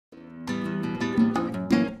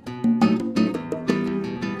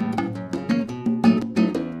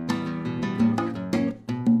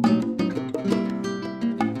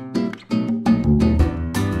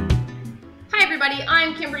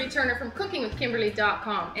Turner from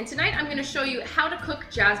cookingwithkimberly.com, and tonight I'm going to show you how to cook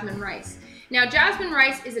jasmine rice. Now, jasmine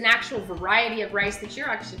rice is an actual variety of rice that you're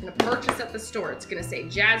actually going to purchase at the store. It's going to say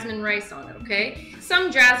jasmine rice on it, okay?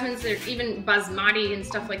 Some jasmines, there's even basmati and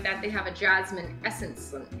stuff like that, they have a jasmine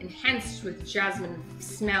essence enhanced with jasmine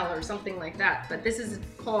smell or something like that. But this is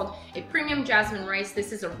called a premium jasmine rice.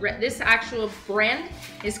 This actual brand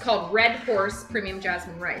is called Red Horse Premium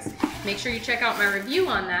Jasmine Rice. Make sure you check out my review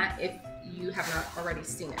on that if you have not already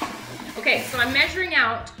seen it. Okay, so I'm measuring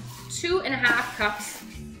out 2.5 cups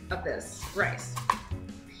of this rice.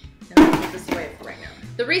 And I'm gonna put this away for right now.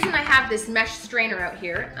 The reason I have this mesh strainer out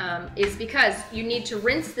here is because you need to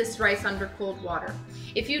rinse this rice under cold water.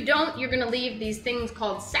 If you don't, you're gonna leave these things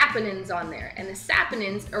called saponins on there, and the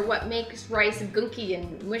saponins are what makes rice gunky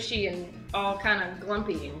and mushy and all kind of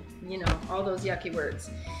glumpy and, you know, all those yucky words.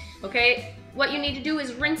 Okay, what you need to do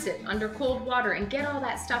is rinse it under cold water and get all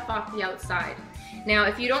that stuff off the outside. Now,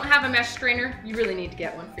 if you don't have a mesh strainer, you really need to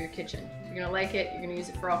get one for your kitchen. You're gonna like it, you're gonna use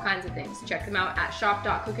it for all kinds of things. Check them out at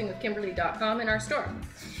shop.cookingwithkimberly.com in our store.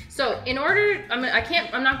 So in order, I'm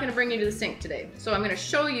not gonna bring you to the sink today. So I'm gonna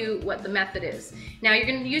show you what the method is. Now you're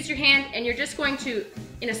gonna use your hand and you're just going to,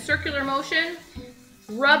 in a circular motion,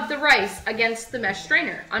 rub the rice against the mesh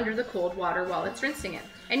strainer under the cold water while it's rinsing it.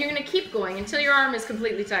 And you're gonna keep going until your arm is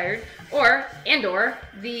completely tired, or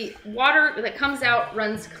the water that comes out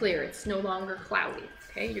runs clear. It's no longer cloudy.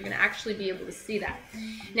 Okay, you're gonna actually be able to see that.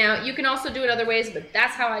 Now, you can also do it other ways, but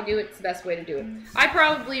that's how I do it. It's the best way to do it. I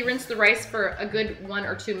probably rinse the rice for a good 1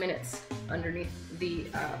 or 2 minutes underneath the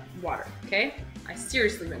water, okay? I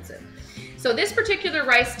seriously rinse it. So this particular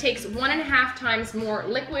rice takes 1.5 times more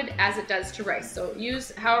liquid as it does to rice. So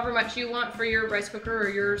use however much you want for your rice cooker or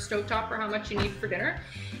your stovetop or how much you need for dinner.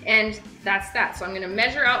 And that's that. So I'm gonna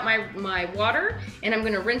measure out my water and I'm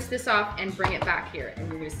gonna rinse this off and bring it back here and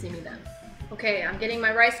you're gonna see me then. Okay, I'm getting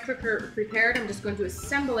my rice cooker prepared. I'm just going to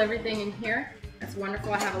assemble everything in here. That's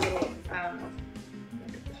wonderful. I have a little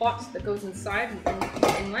pot that goes inside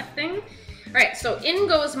the inlet thing. All right, so in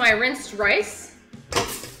goes my rinsed rice.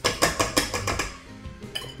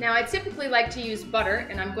 Now I typically like to use butter,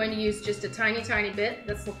 and I'm going to use just a tiny, tiny bit.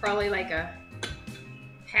 That's probably like a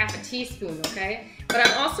half a teaspoon, okay? But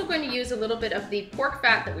I'm also going to use a little bit of the pork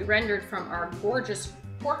fat that we rendered from our gorgeous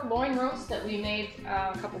pork loin roast that we made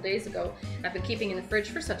a couple days ago. I've been keeping in the fridge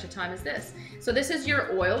for such a time as this. So this is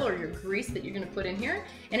your oil or your grease that you're gonna put in here,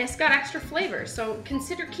 and it's got extra flavor. So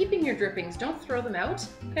consider keeping your drippings, don't throw them out,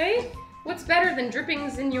 okay? What's better than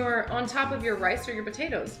drippings on top of your rice or your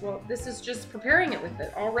potatoes? Well, this is just preparing it with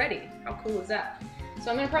it already. How cool is that?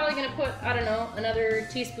 So I'm probably gonna put, I don't know, another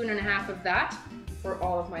 1.5 teaspoons of that for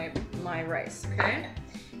all of my rice, okay?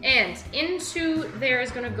 And into there is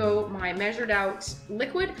gonna go my measured out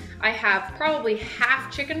liquid. I have probably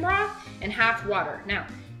half chicken broth and half water. Now,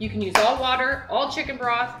 you can use all water, all chicken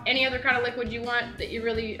broth, any other kind of liquid you want that you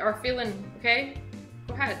really are feeling, okay?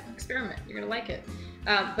 Go ahead, experiment, you're gonna like it.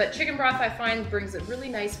 But chicken broth I find brings a really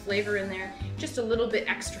nice flavor in there, just a little bit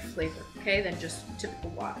extra flavor, okay, than just typical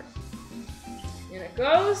water. In it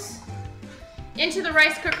goes. Into the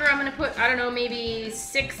rice cooker, I'm gonna put, I don't know, maybe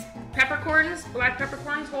 6 peppercorns, black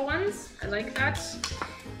peppercorns, whole ones. I like that.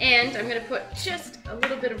 And I'm gonna put just a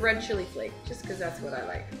little bit of red chili flake, just because that's what I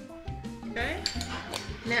like. Okay?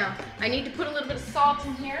 Now, I need to put a little bit of salt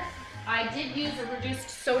in here. I did use a reduced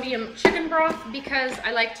sodium chicken broth because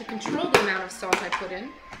I like to control the amount of salt I put in,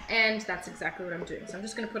 and that's exactly what I'm doing. So I'm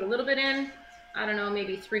just gonna put a little bit in, I don't know,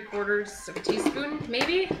 maybe 3/4 of a teaspoon,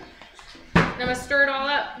 maybe. Then I'm gonna stir it all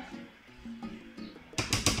up.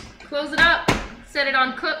 Close it up, set it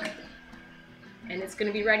on cook, and it's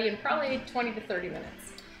gonna be ready in probably 20 to 30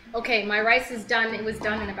 minutes. Okay, my rice is done. It was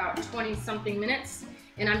done in about 20-something minutes,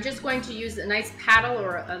 and I'm just going to use a nice paddle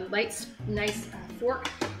or a nice fork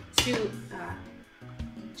to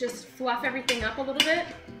just fluff everything up a little bit.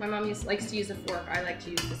 My mom likes to use a fork. I like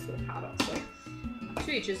to use this little paddle, so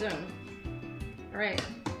to each his own. All right,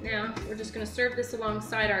 now we're just gonna serve this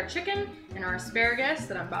alongside our chicken and our asparagus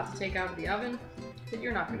that I'm about to take out of the oven. That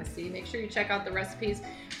you're not going to see. Make sure you check out the recipes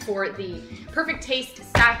for the perfect taste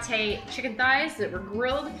satay chicken thighs that were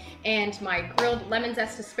grilled and my grilled lemon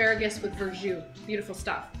zest asparagus with verjus. Beautiful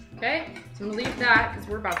stuff. Okay, so I'm going to leave that because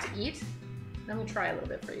we're about to eat. Let me try a little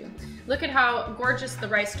bit for you. Look at how gorgeous the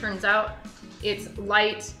rice turns out. It's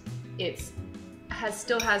light. It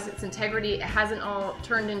still has its integrity. It hasn't all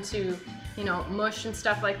turned into, you know, mush and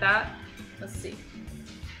stuff like that. Let's see.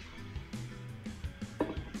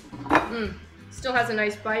 Still has a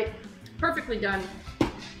nice bite. Perfectly done.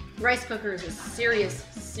 Rice cooker is a serious,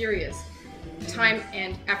 serious time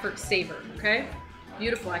and effort saver, okay?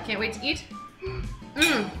 Beautiful. I can't wait to eat.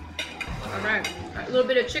 All right. A little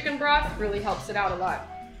bit of chicken broth really helps it out a lot.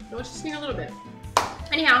 So let's just need a little bit.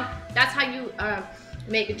 Anyhow, that's how you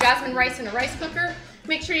make jasmine rice in a rice cooker.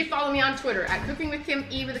 Make sure you follow me on Twitter at Cooking with Kim,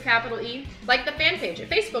 E with a capital E. Like the fan page at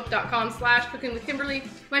facebook.com/cookingwithkimberly.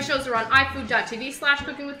 My shows are on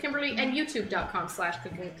ifood.tv/cookingwithkimberly and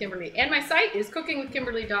youtube.com/cookingwithkimberly. And my site is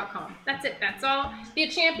cookingwithkimberly.com. That's it. That's all. Be a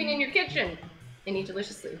champion in your kitchen and eat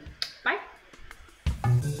deliciously.